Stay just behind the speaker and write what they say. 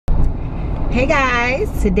Hey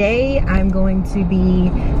guys, today I'm going to be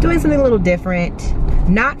doing something a little different.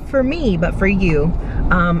 Not for me, but for you.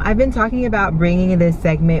 I've been talking about bringing this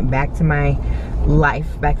segment back to my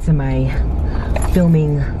life, back to my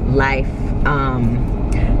filming life.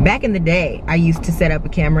 Back in the day, I used to set up a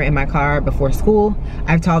camera in my car before school.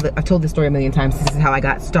 I've told this story a million times. This is how I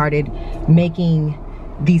got started making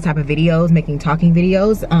these type of videos, making talking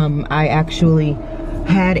videos. I actually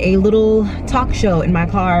had a little talk show in my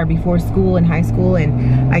car before school in high school,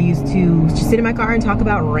 and I used to just sit in my car and talk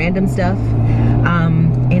about random stuff.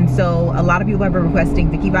 And so a lot of people have been requesting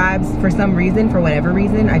Vicky vibes for some reason, for whatever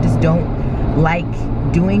reason. I just don't like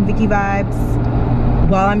doing Vicky vibes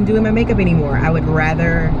while I'm doing my makeup anymore. I would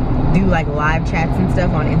rather do like live chats and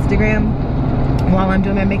stuff on Instagram while I'm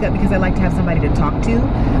doing my makeup, because I like to have somebody to talk to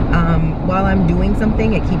while I'm doing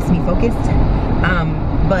something. It keeps me focused.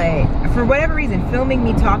 But for whatever reason, filming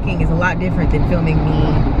me talking is a lot different than filming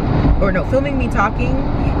me talking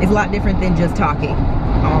is a lot different than just talking.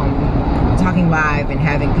 Talking live and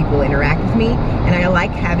having people interact with me, and I like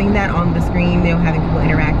having that on the screen, you know, having people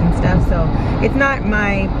interact and stuff. So it's not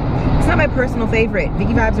my personal favorite.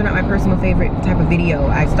 Vicky vibes are not my personal favorite type of video.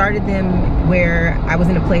 I started them where I was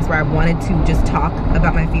in a place where I wanted to just talk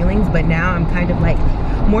about my feelings, but now I'm kind of like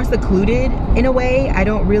more secluded in a way. I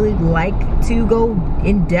don't really like to go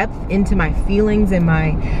in depth into my feelings and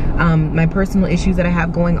my my personal issues that I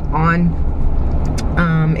have going on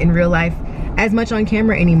in real life as much on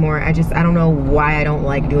camera anymore. I don't know why I don't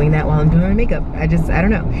like doing that while I'm doing my makeup. I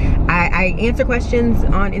don't know. I answer questions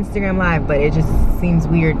on Instagram Live, but it just seems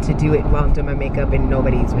weird to do it while I'm doing my makeup and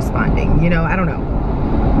nobody's responding. You know, I don't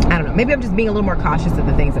know. Maybe I'm just being a little more cautious of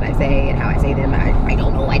the things that I say and how I say them. I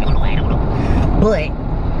don't know. But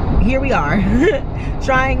here we are,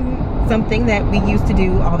 trying something that we used to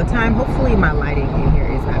do all the time. Hopefully my lighting in here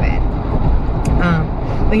is not bad.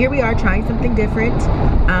 But here we are trying something different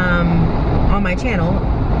on my channel.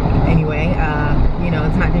 Anyway, you know,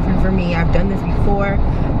 it's not different for me. I've done this before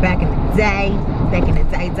back in the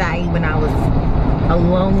day when I was a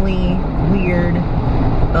lonely, weird,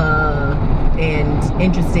 and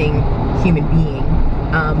interesting human being.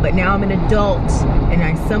 But now I'm an adult and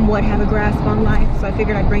I somewhat have a grasp on life, so I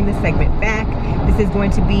figured I'd bring this segment back. This is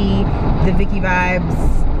going to be the Vicky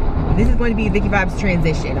vibes. This is going to be Vicky vibes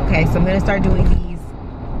transition, okay? So I'm gonna start doing these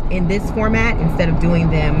in this format instead of doing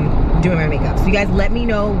my makeup. So you guys let me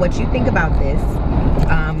know what you think about this,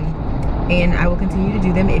 and I will continue to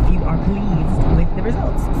do them if you are pleased with the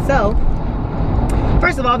results. So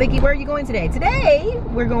first of all, Vicky, where are you going today? Today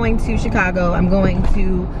we're going to Chicago. I'm going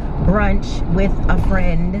to brunch with a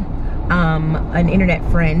friend, an internet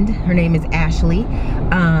friend. Her name is Ashley.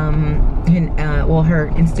 Well, her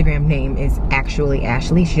Instagram name is actually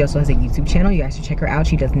Ashley. She also has a YouTube channel. You guys should check her out.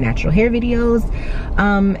 She does natural hair videos.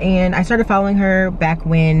 And I started following her back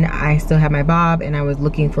when I still had my bob and I was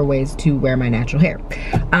looking for ways to wear my natural hair.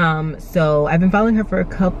 So I've been following her for a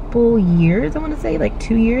couple years. I want to say like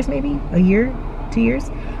 2 years, maybe a year, 2 years.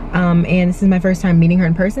 And this is my first time meeting her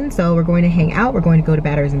in person, so we're going to hang out. We're going to go to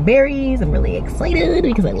Batters and Berries. I'm really excited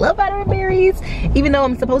because I love Batter and Berries. Even though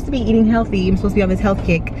I'm supposed to be eating healthy, I'm supposed to be on this health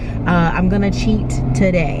kick, I'm gonna cheat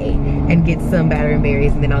today and get some Batter and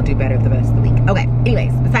Berries, and then I'll do better the rest of the week. Okay,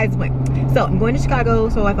 anyways, besides the point. So I'm going to Chicago,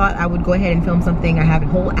 so I thought I would go ahead and film something. I have a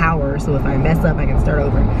whole hour, so if I mess up, I can start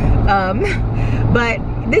over. But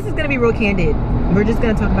this is gonna be real candid. We're just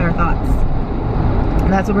gonna talk about our thoughts.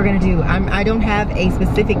 That's what we're gonna do. I don't have a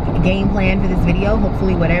specific game plan for this video.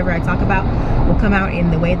 Hopefully whatever I talk about will come out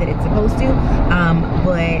in the way that it's supposed to.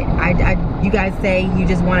 But you guys say you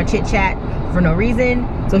just want to chit chat for no reason.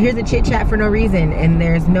 So here's a chit chat for no reason, and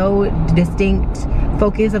there's no distinct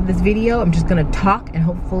focus of this video. I'm just gonna talk and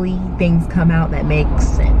hopefully things come out that make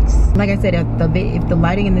sense. Like I said, if the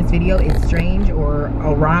lighting in this video is strange or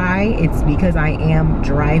awry, it's because I am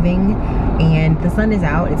driving and the sun is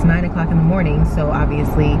out. It's 9 o'clock in the morning, so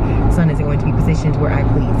obviously the sun isn't going to be positioned where I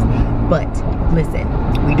please. But listen,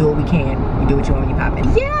 we do what we can. You do what you want when you pop it.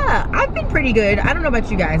 Yeah, I've been pretty good. I don't know about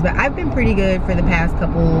you guys, but I've been pretty good for the past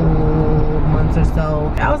couple months or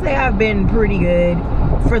so. I would say I've been pretty good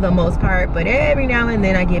for the most part, but every now and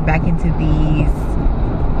then I get back into these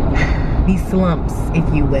slumps,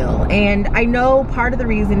 if you will. And I know part of the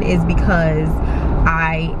reason is because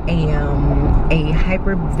I am a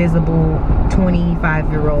hyper visible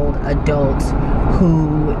 25-year-old adult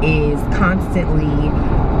who is constantly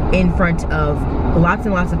in front of lots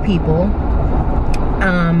and lots of people.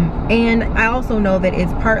 And I also know that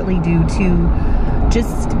it's partly due to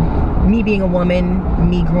just me being a woman,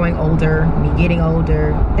 me growing older, me getting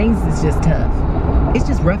older. Things is just tough. it's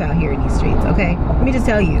just rough out here in these streets, okay? Let me just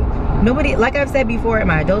tell you, nobody, like I've said before in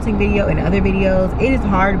my adulting video and other videos, it is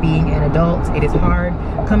hard being an adult. It is hard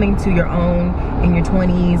coming to your own in your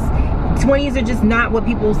 20s. 20s are just not what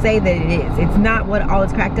people say that it is. It's not what all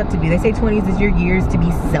it's cracked up to be. They say 20s is your years to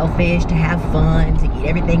be selfish, to have fun, to get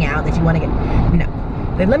everything out that you want to get. No.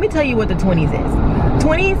 Then let me tell you what the 20s is.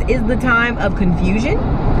 20s is the time of confusion.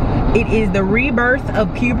 It is the rebirth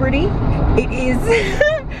of puberty. It is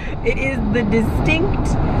it is the distinct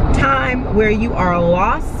time where you are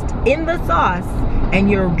lost in the sauce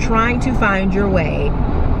and you're trying to find your way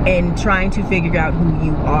and trying to figure out who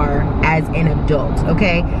you are as an adult,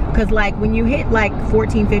 okay? Because like when you hit like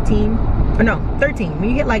 14, 15, or no, 13, when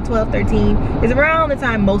you hit like 12, 13, is around the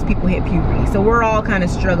time most people hit puberty. So we're all kind of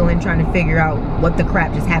struggling, trying to figure out what the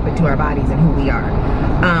crap just happened to our bodies and who we are.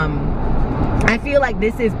 I feel like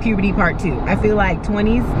this is puberty part 2. I feel like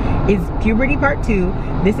 20s is puberty part 2.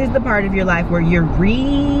 This is the part of your life where you're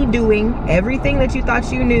redoing everything that you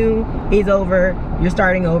thought you knew is over. You're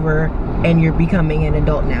starting over and you're becoming an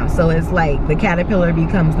adult now. So it's like the caterpillar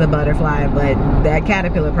becomes the butterfly, but that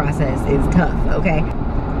caterpillar process is tough, okay?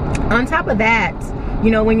 On top of that,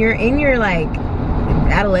 you know, when you're in your like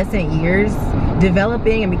adolescent years,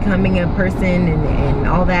 developing and becoming a person and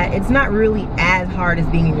all that, it's not really as hard as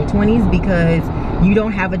being in your 20s because you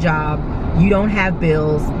don't have a job, you don't have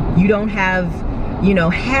bills, you don't have, you know,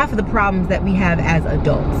 half of the problems that we have as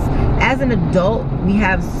adults. As an adult, we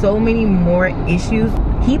have so many more issues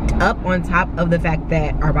heaped up on top of the fact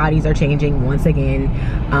that our bodies are changing once again.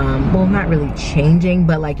 Well, not really changing,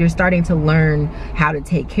 but like you're starting to learn how to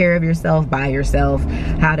take care of yourself by yourself,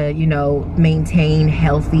 how to, you know, maintain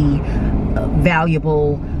healthy,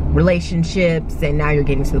 valuable relationships, and now you're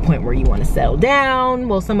getting to the point where you want to settle down.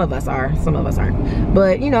 Well, some of us are, some of us aren't,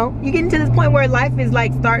 but you know, you're getting to this point where life is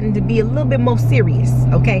like starting to be a little bit more serious,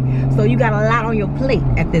 okay? So you got a lot on your plate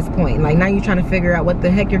at this point. Like now you're trying to figure out what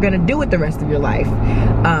the heck you're gonna do with the rest of your life,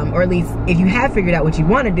 or at least if you have figured out what you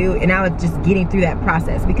want to do, and now it's just getting through that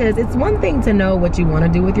process, because it's one thing to know what you want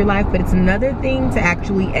to do with your life, but it's another thing to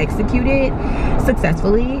actually execute it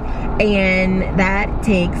successfully, and that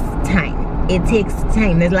takes time. It takes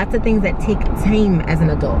time. There's lots of things that take time as an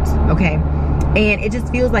adult, okay? And it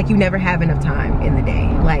just feels like you never have enough time in the day.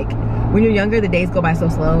 Like when you're younger, the days go by so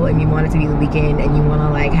slow and you want it to be the weekend and you want to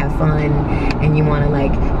like have fun and you want to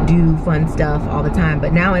like do fun stuff all the time.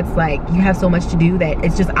 But now it's like you have so much to do that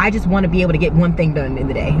it's just, I just want to be able to get one thing done in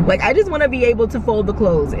the day. Like I just want to be able to fold the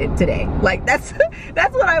clothes today. Like that's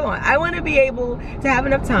what I want. I want to be able to have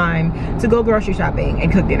enough time to go grocery shopping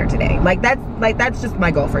and cook dinner today. Like that's just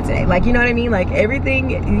my goal for today. Like, you know what I mean? Like everything,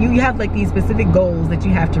 you have like these specific goals that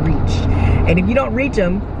you have to reach. And if you don't reach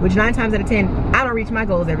them, which 9 times out of 10, I don't reach my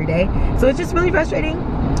goals every day. So it's just really frustrating,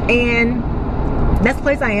 and that's the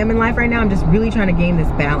place I am in life right now. I'm just really trying to gain this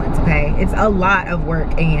balance, okay? It's a lot of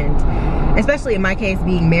work, and especially in my case,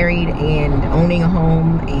 being married and owning a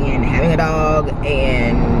home and having a dog,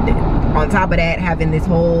 and on top of that, having this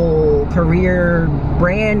whole career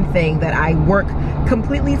brand thing that I work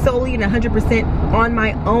completely solely and 100% on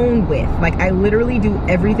my own with. Like I literally do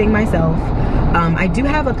everything myself. I do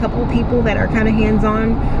have a couple people that are kind of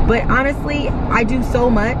hands-on, but honestly, I do so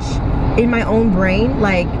much in my own brain.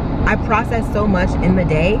 Like I process so much in the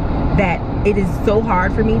day that it is so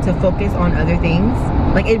hard for me to focus on other things.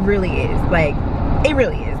 Like it really is. Like it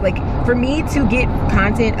really is. Like for me to get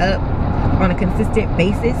content up on a consistent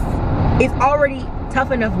basis, it's already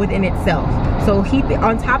tough enough within itself. So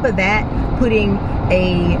on top of that, putting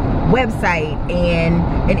a website and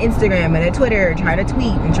an Instagram and a Twitter, trying to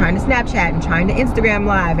tweet and trying to Snapchat and trying to Instagram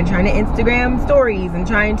live and trying to Instagram stories and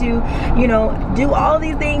trying to, you know, do all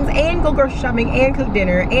these things and go grocery shopping and cook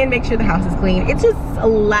dinner and make sure the house is clean. It's just a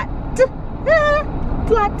lot.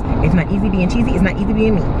 It's not easy being cheesy. It's not easy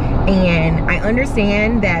being me. And I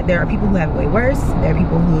understand that there are people who have it way worse. There are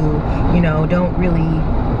people who, you know,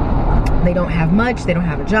 they don't have much, they don't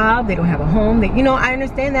have a job, they don't have a home, you know, I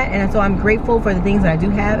understand that, and so I'm grateful for the things that I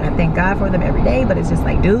do have, and I thank God for them every day. But it's just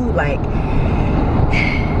like, dude, like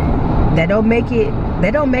that don't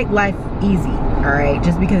make life easy, all right?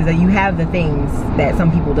 Just because you have the things that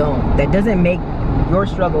some people don't, that doesn't make your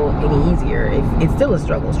struggle any easier. It's still a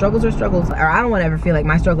struggle. Struggles are struggles. Or I don't want to ever feel like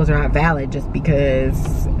my struggles are not valid just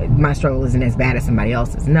because my struggle isn't as bad as somebody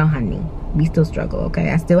else's. No, honey. We still struggle,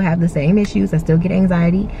 okay? I still have the same issues. I still get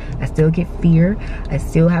anxiety. I still get fear. I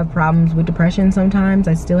still have problems with depression sometimes.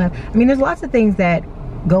 I mean, there's lots of things that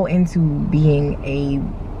go into being a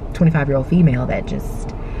 25-year-old female that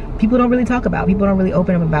just people don't really talk about. People don't really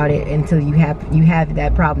open up about it until you have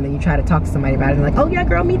that problem and you try to talk to somebody about it and like, oh yeah,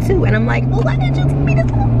 girl, me too. And I'm like, well, why didn't you tell me this?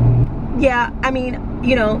 Yeah, I mean,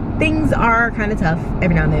 you know, things are kind of tough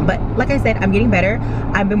every now and then. But like I said, I'm getting better.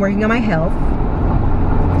 I've been working on my health.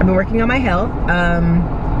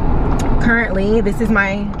 Currently, this is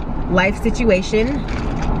my life situation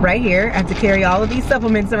right here. I have to carry all of these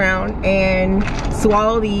supplements around and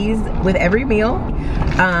swallow these with every meal.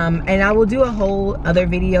 And I will do a whole other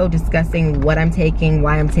video discussing what I'm taking,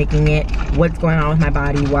 why I'm taking it, what's going on with my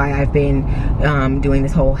body, why I've been doing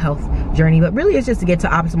this whole health journey. But really it's just to get to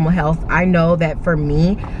optimal health. I know that for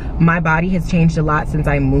me, my body has changed a lot since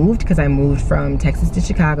I moved, because I moved from Texas to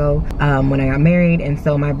Chicago when I got married. And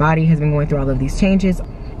so my body has been going through all of these changes.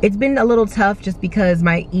 It's been a little tough just because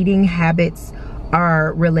my eating habits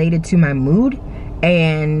are related to my mood.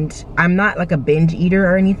 And I'm not like a binge eater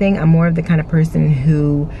or anything. I'm more of the kind of person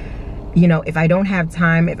who, you know, if I don't have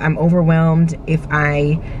time, if I'm overwhelmed, if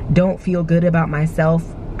I don't feel good about myself,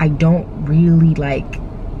 I don't really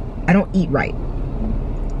I don't eat right.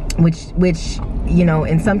 Which, you know,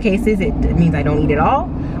 in some cases it means I don't eat at all.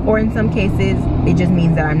 Or in some cases, it just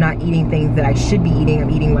means that I'm not eating things that I should be eating. I'm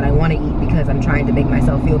eating what I want to eat because I'm trying to make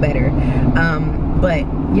myself feel better. But,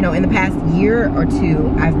 you know, in the past year or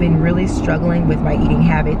two, I've been really struggling with my eating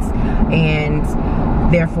habits, and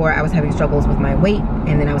therefore I was having struggles with my weight,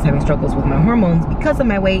 and then I was having struggles with my hormones because of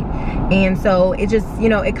my weight. And so it just, you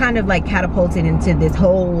know, it kind of like catapulted into this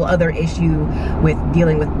whole other issue with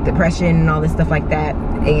dealing with depression and all this stuff like that.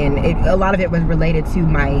 And a lot of it was related to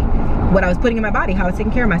what I was putting in my body, how I was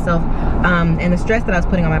taking care of myself, and the stress that I was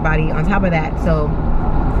putting on my body on top of that. So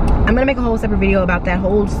I'm gonna make a whole separate video about that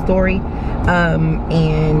whole story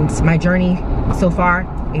and my journey so far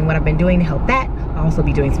and what I've been doing to help that. I'll also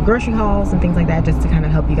be doing some grocery hauls and things like that, just to kind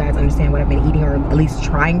of help you guys understand what I've been eating, or at least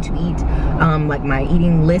trying to eat, like my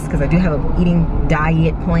eating list, because I do have an eating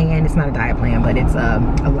diet plan. It's not a diet plan, but it's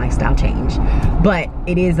a lifestyle change. But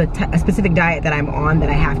it is a specific diet that I'm on that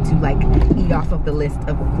I have to like eat off of the list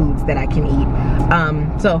of foods that I can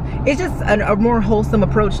eat. So it's just a more wholesome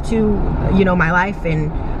approach to, you know, my life,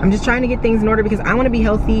 and I'm just trying to get things in order because I want to be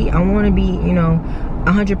healthy. I want to be, you know,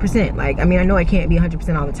 100%. Like, I mean, I know I can't be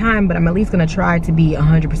 100% all the time, but I'm at least gonna try to be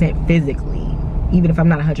 100% physically, even if I'm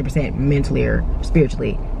not 100% mentally or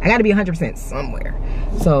spiritually. I gotta be 100% somewhere.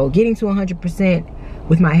 So getting to 100%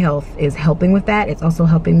 with my health is helping with that. It's also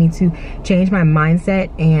helping me to change my mindset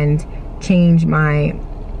and change my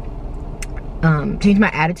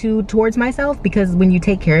attitude towards myself, because when you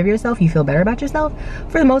take care of yourself, you feel better about yourself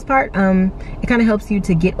for the most part. It kind of helps you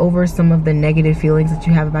to get over some of the negative feelings that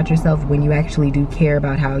you have about yourself when you actually do care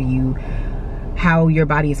about how your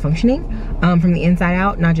body is functioning from the inside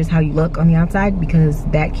out, not just how you look on the outside, because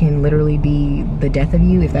that can literally be the death of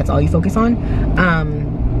you if that's all you focus on.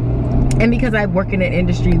 And because I work in an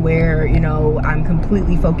industry where, you know, I'm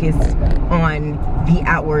completely focused on the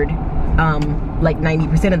outward, like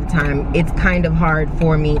 90% of the time, it's kind of hard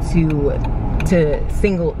for me to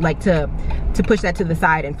push that to the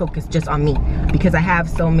side and focus just on me, because I have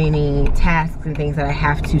so many tasks and things that I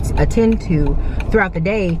have to attend to throughout the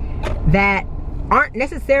day that aren't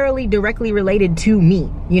necessarily directly related to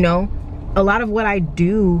me. You know, a lot of what I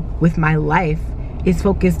do with my life is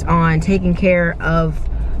focused on taking care of,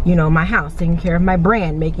 you know, my house, taking care of my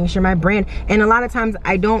brand, making sure my brand, and a lot of times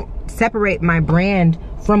I don't separate my brand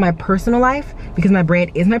from my personal life, because my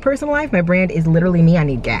brand is my personal life. My brand is literally me. I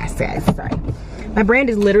need gas, guys, sorry. My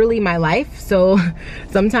brand is literally my life. So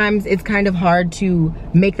sometimes it's kind of hard to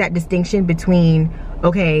make that distinction between,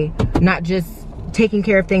 okay, not just taking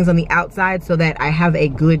care of things on the outside so that I have a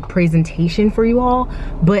good presentation for you all,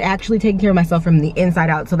 but actually taking care of myself from the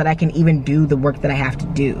inside out so that I can even do the work that I have to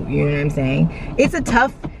do. You know what I'm saying? It's a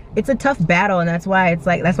tough battle, and that's why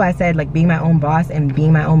I said, like, being my own boss and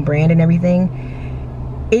being my own brand and everything,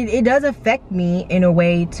 it does affect me in a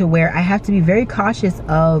way to where I have to be very cautious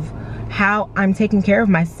of how I'm taking care of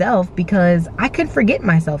myself, because I could forget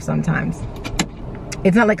myself sometimes.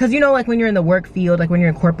 It's not like, because, you know, like when you're in the work field, like when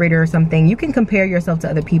you're a corporate or something, you can compare yourself to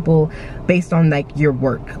other people based on like your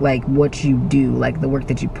work, like what you do, like the work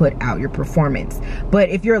that you put out, your performance. But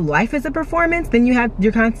if your life is a performance, then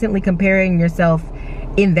you're constantly comparing yourself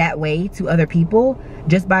in that way to other people,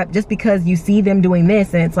 just because you see them doing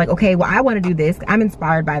this, and it's like, okay, well, I want to do this, I'm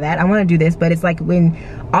inspired by that, I want to do this. But it's like when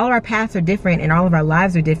all of our paths are different and all of our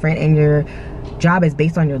lives are different, and your job is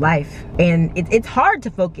based on your life, and it's hard to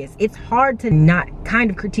focus. It's hard to not kind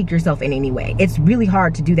of critique yourself in any way. It's really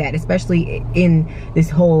hard to do that, especially in this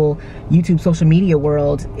whole YouTube social media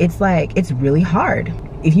world. It's like, it's really hard.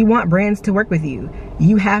 If you want brands to work with you,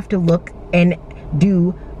 you have to look and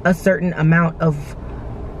do a certain amount of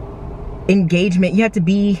engagement. You have to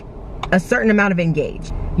be a certain amount of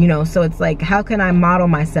engaged, you know. So it's like, how can I model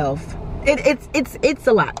myself? It's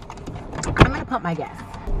a lot. I'm gonna pump my gas.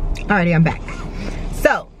 Alrighty, I'm back.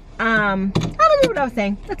 So, I don't know what I was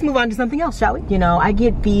saying. Let's move on to something else, shall we? You know, I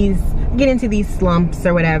get into these slumps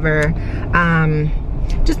or whatever.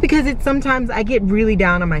 Just because sometimes I get really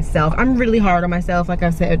down on myself. I'm really hard on myself, like I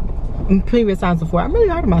said in previous times before. I'm really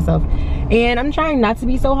hard on myself. And I'm trying not to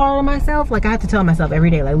be so hard on myself. Like, I have to tell myself every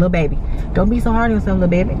day, like, little baby, don't be so hard on yourself, little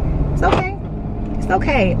baby. It's okay. It's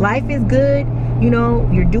okay. Life is good. You know,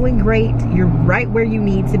 you're doing great. You're right where you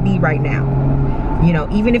need to be right now. You know,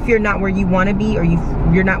 even if you're not where you want to be, or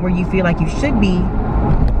you're not where you feel like you should be,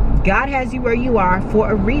 God has you where you are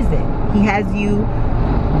for a reason. He has you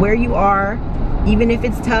where you are. Even if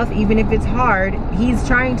it's tough, even if it's hard, he's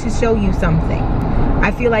trying to show you something. I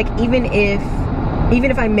feel like even if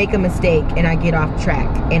I make a mistake and I get off track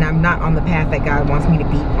and I'm not on the path that God wants me to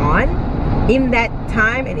be on, in that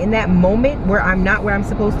time and in that moment where I'm not where I'm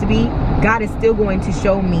supposed to be, God is still going to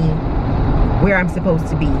show me where I'm supposed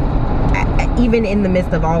to be. Even in the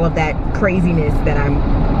midst of all of that craziness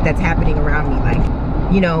that's happening around me.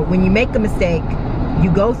 Like, you know, when you make a mistake,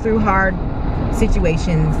 you go through hard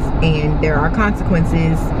situations and there are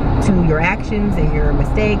consequences to your actions and your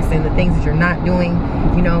mistakes and the things that you're not doing,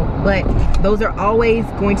 you know, but those are always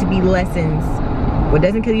going to be lessons. What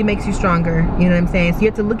doesn't kill you makes you stronger, you know what I'm saying? So you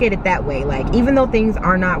have to look at it that way. Like, even though things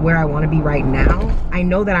are not where I want to be right now, I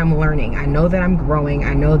know that I'm learning, I know that I'm growing,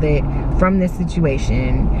 I know that from this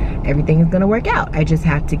situation everything is gonna work out. I just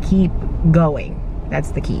have to keep going.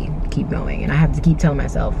 That's the key. Keep going. And I have to keep telling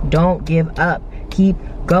myself, don't give up, keep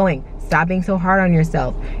going. Stop being so hard on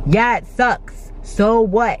yourself. Yeah, it sucks. So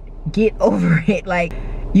what? Get over it. Like,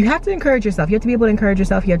 you have to encourage yourself. You have to be able to encourage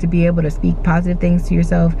yourself. You have to be able to speak positive things to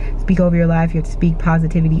yourself, speak over your life. You have to speak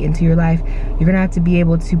positivity into your life. You're gonna have to be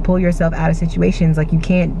able to pull yourself out of situations. Like, you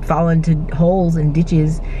can't fall into holes and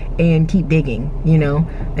ditches and keep digging, you know?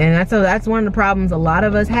 And that's one of the problems a lot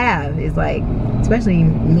of us have, is like, especially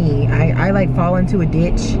me, I like fall into a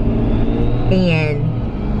ditch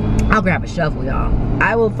and I'll grab a shovel, y'all.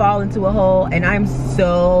 I will fall into a hole and I'm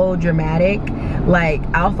so dramatic. Like,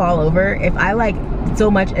 I'll fall over if I like so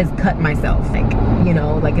much as cut myself. Like, you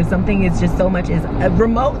know, like if something is just so much as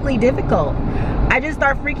remotely difficult, I just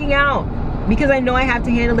start freaking out because I know I have to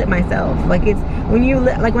handle it myself. Like, it's when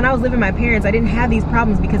like when I was living with my parents, I didn't have these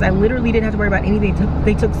problems because I literally didn't have to worry about anything.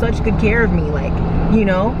 They took such good care of me, like, you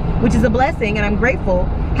know, which is a blessing and I'm grateful.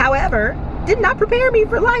 However, did not prepare me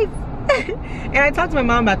for life. And I talked to my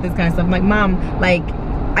mom about this kind of stuff. I'm like, Mom, like,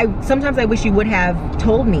 sometimes I wish you would have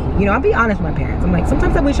told me, you know, I'll be honest with my parents. I'm like,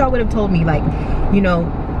 sometimes I wish y'all would have told me, like, you know,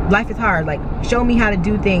 life is hard. Like, show me how to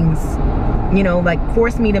do things, you know, like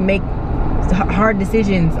force me to make hard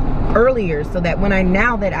decisions earlier so that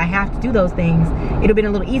now that I have to do those things, it'll be a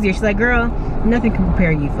little easier. She's like, girl, nothing can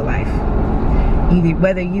prepare you for life. Either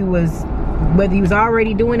whether you was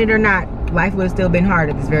already doing it or not, life would have still been hard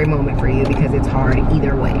at this very moment for you, because it's hard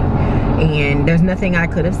either way. And there's nothing I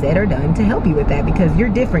could have said or done to help you with that, because you're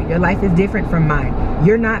different. Your life is different from mine.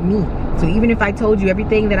 You're not me. So even if I told you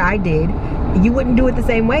everything that I did, you wouldn't do it the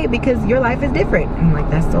same way because your life is different. I'm like,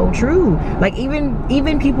 that's so true. Like,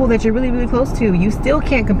 even people that you're really, really close to, you still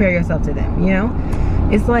can't compare yourself to them, you know?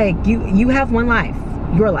 It's like, you have one life,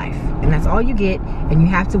 your life, and that's all you get, and you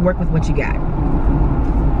have to work with what you got.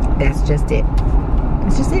 That's just it.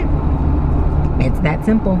 That's just it. It's that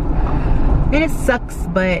simple. And it sucks,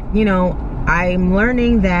 but you know, I'm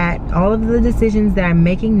learning that all of the decisions that I'm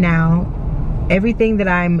making now, everything that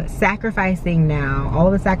I'm sacrificing now, all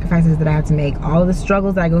the sacrifices that I have to make, all the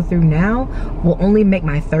struggles that I go through now will only make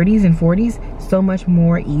my 30s and 40s so much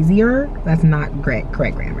more easier. That's not correct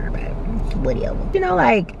grammar, but whatever. You know,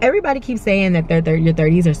 like, everybody keeps saying that your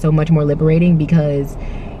 30s are so much more liberating because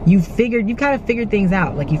you kind of figured things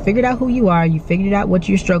out. Like, you figured out who you are, you figured out what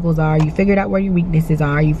your struggles are, you figured out where your weaknesses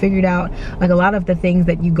are, you figured out like a lot of the things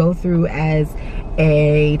that you go through as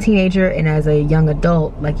a teenager and as a young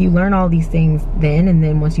adult. Like, you learn all these things then, and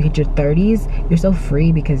then once you hit your 30s, you're so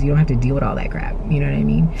free because you don't have to deal with all that crap, you know what I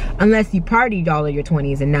mean? Unless you partied all of your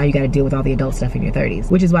 20s and now you got to deal with all the adult stuff in your 30s,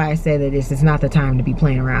 which is why I say that this is not the time to be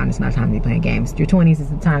playing around. It's not time to be playing games. Your 20s is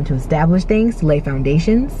the time to establish things, to lay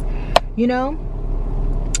foundations, you know?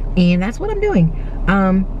 And that's what I'm doing.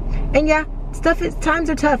 And yeah, times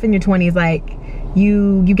are tough in your 20s. Like,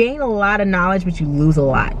 you gain a lot of knowledge, but you lose a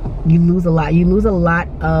lot. You lose a lot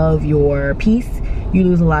of your peace. You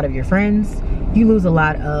lose a lot of your friends. You lose a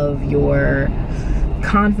lot of your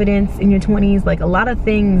confidence in your 20s. Like, a lot of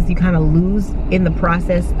things you kind of lose in the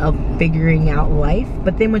process of figuring out life.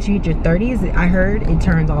 But then once you hit your 30s, I heard it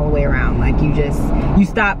turns all the way around. Like, you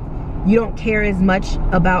don't care as much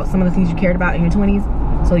about some of the things you cared about in your 20s,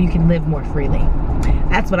 so you can live more freely.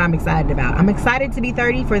 That's what I'm excited about. I'm excited to be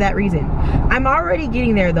 30 for that reason. I'm already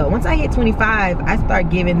getting there though. Once I hit 25, I start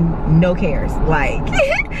giving no cares. Like,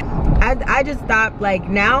 I just stopped. Like,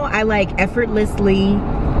 now I like effortlessly,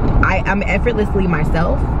 I'm effortlessly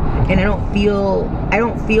myself, and I don't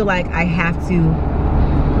feel like I have to.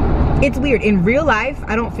 It's weird. In real life,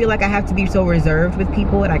 I don't feel like I have to be so reserved with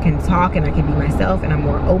people, and I can talk and I can be myself, and I'm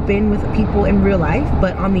more open with people in real life.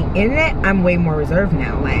 But on the internet, I'm way more reserved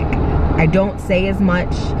now. Like, I don't say as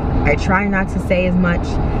much. I try not to say as much,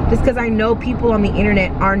 just because I know people on the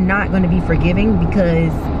internet are not going to be forgiving,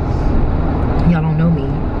 because y'all don't know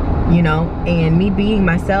me, you know? And me being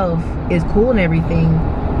myself is cool and everything,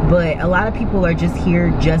 but a lot of people are just here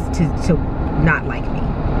just to not like me.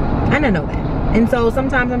 And I know that. And so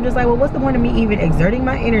sometimes I'm just like, well, what's the point of me even exerting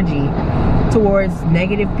my energy towards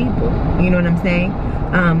negative people? You know what I'm saying?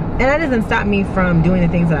 And that doesn't stop me from doing the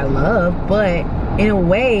things that I love, but in a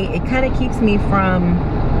way, it kind of keeps me from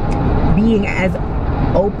being as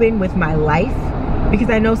open with my life, because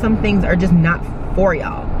I know some things are just not for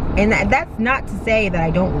y'all. And that's not to say that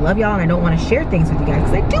I don't love y'all and I don't want to share things with you guys,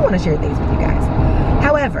 because I do want to share things with you guys.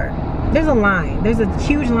 However, there's a line. There's a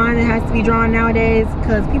huge line that has to be drawn nowadays,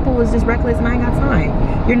 because people is just reckless and I ain't got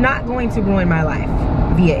time. You're not going to ruin my life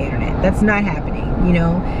via internet. That's not happening, you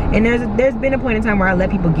know? And there's been a point in time where I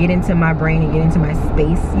let people get into my brain and get into my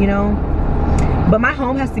space, you know? But my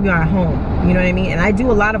home has to be my home, you know what I mean? And I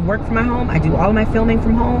do a lot of work from my home. I do all of my filming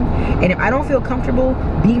from home. And if I don't feel comfortable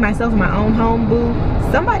being myself in my own home, boo,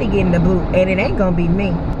 somebody get in the boot, and it ain't gonna be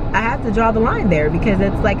me. I have to draw the line there, because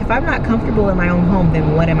it's like, if I'm not comfortable in my own home,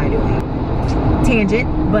 then what am I doing? Tangent,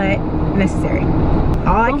 but necessary.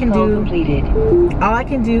 All I can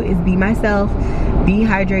do is be myself, be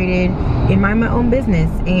hydrated, and mind my own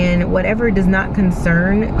business. And whatever does not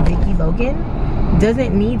concern Vicky Logan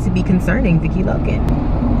doesn't need to be concerning Vicky Logan.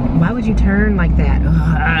 Why would you turn like that?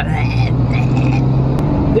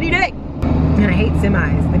 What are you doing? And I hate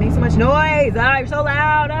semis. They make so much noise. I'm so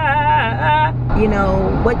loud. You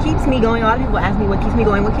know, what keeps me going, a lot of people ask me what keeps me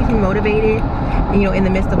going, what keeps me motivated, you know, in the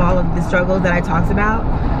midst of all of the struggles that I talked about.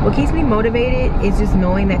 What keeps me motivated is just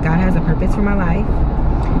knowing that God has a purpose for my life.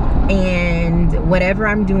 And whatever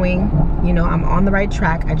I'm doing, you know, I'm on the right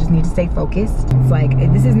track. I just need to stay focused. It's like,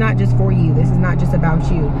 this is not just for you. This is not just about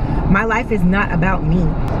you. My life is not about me.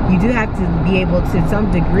 You do have to be able to some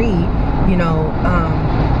degree, you know,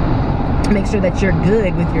 make sure that you're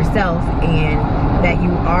good with yourself and that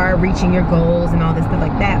you are reaching your goals and all this stuff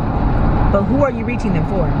like that. But who are you reaching them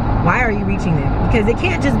for? Why are you reaching them? Because it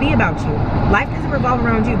can't just be about you. Life doesn't revolve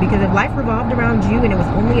around you, because if life revolved around you and it was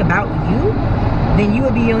only about you, then you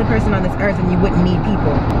would be the only person on this earth and you wouldn't need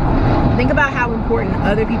people. Think about how important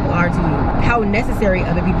other people are to you, how necessary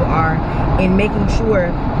other people are in making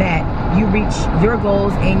sure that you reach your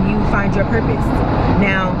goals and you find your purpose.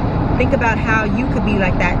 Now, think about how you could be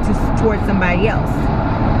like that towards somebody else.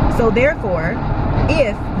 So therefore,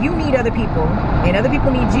 if you need other people and other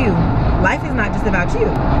people need you, life is not just about you.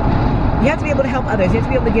 You have to be able to help others. You have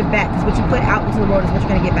to be able to give back, because what you put out into the world is what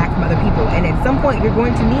you're going to get back from other people. And at some point, you're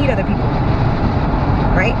going to need other people,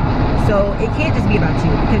 right? So it can't just be about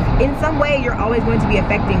you, because in some way, you're always going to be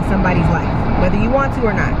affecting somebody's life, whether you want to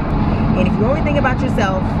or not. And if you only think about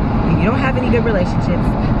yourself, and you don't have any good relationships,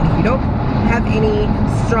 and if you don't have any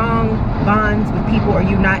strong bonds with people, or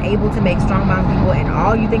you're not able to make strong bonds with people, and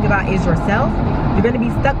all you think about is yourself, you're going to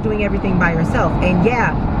be stuck doing everything by yourself. And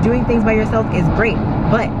yeah, doing things by yourself is great,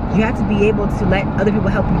 but you have to be able to let other people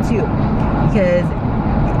help you too. Because,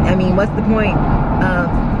 I mean, what's the point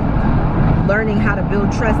of learning how to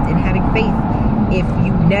build trust and having faith if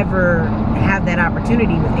you never have that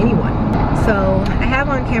opportunity with anyone? So I have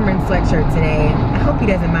on Cameron's sweatshirt today. I hope he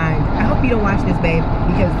doesn't mind. I hope you don't watch this, babe,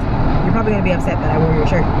 because you're probably gonna be upset that I wore your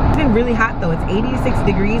shirt. It's been really hot though. It's 86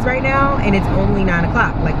 degrees right now, and it's only 9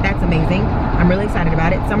 o'clock. Like, that's amazing. I'm really excited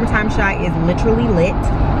about it. Summertime Shy is literally lit.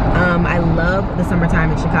 I love the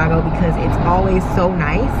summertime in Chicago because it's always so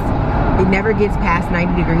nice. It never gets past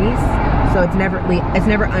 90 degrees, so it's never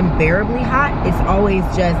unbearably hot. It's always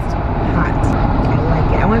just hot. I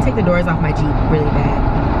like it. I want to take the doors off my Jeep really bad.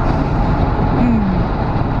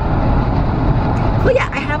 But yeah,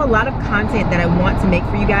 I have a lot of content that I want to make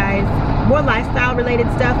for you guys. More lifestyle related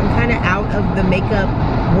stuff. I'm kind of out of the makeup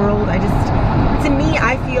world. To me,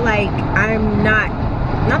 I feel like I'm not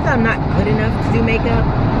that I'm not good enough to do makeup,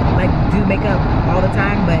 like do makeup all the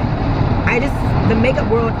time, but the makeup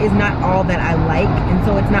world is not all that I like, and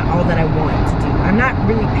so it's not all that I want to do. I'm not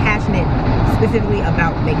really passionate specifically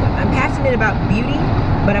about makeup. I'm passionate about beauty,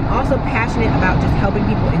 but I'm also passionate about just helping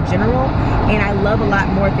people in general, and I love a lot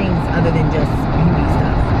more things other than just beauty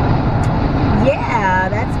stuff. Yeah,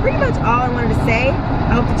 that's pretty much all I wanted to say.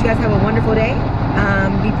 you guys have a wonderful day.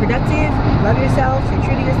 Be productive, love yourself, stay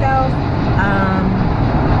true to yourself.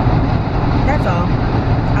 That's all.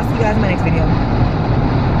 I'll see you guys in my next video.